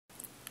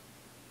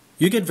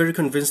You get very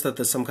convinced that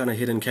there's some kind of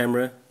hidden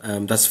camera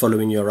that's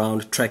following you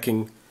around,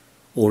 tracking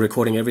or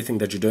recording everything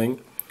that you're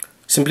doing,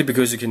 simply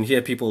because you can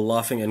hear people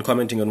laughing and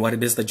commenting on what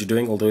it is that you're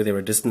doing, although they're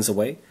a distance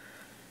away.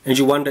 And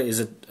you wonder, is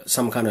it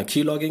some kind of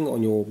keylogging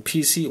on your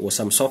PC or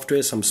some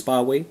software, some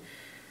spyware?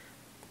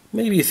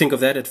 Maybe you think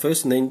of that at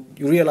first, and then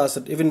you realize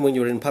that even when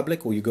you're in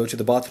public or you go to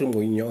the bathroom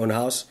or in your own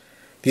house,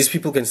 these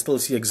people can still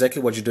see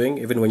exactly what you're doing,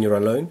 even when you're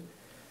alone.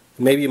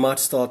 Maybe you might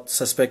start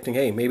suspecting,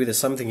 hey, maybe there's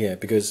something here,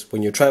 because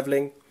when you're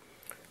traveling,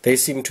 they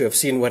seem to have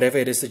seen whatever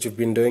it is that you've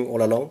been doing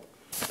all along.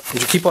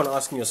 And you keep on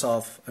asking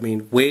yourself, I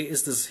mean, where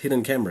is this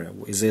hidden camera?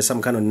 Is there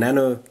some kind of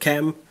nano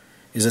cam?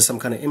 Is there some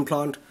kind of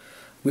implant?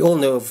 We all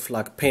know of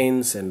like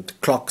pens and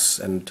clocks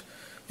and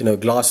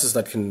glasses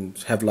that can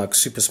have like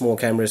super small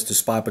cameras to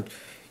spy, but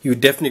you're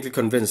definitely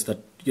convinced that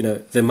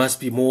there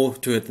must be more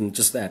to it than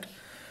just that.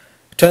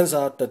 It turns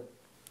out that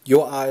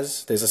your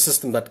eyes, there's a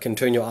system that can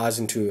turn your eyes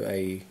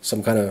into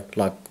some kind of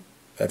like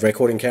a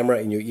recording camera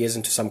and your ears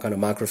into some kind of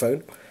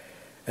microphone,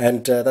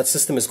 and that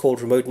system is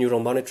called remote neural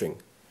monitoring.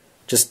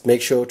 Just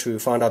make sure to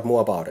find out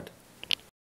more about it.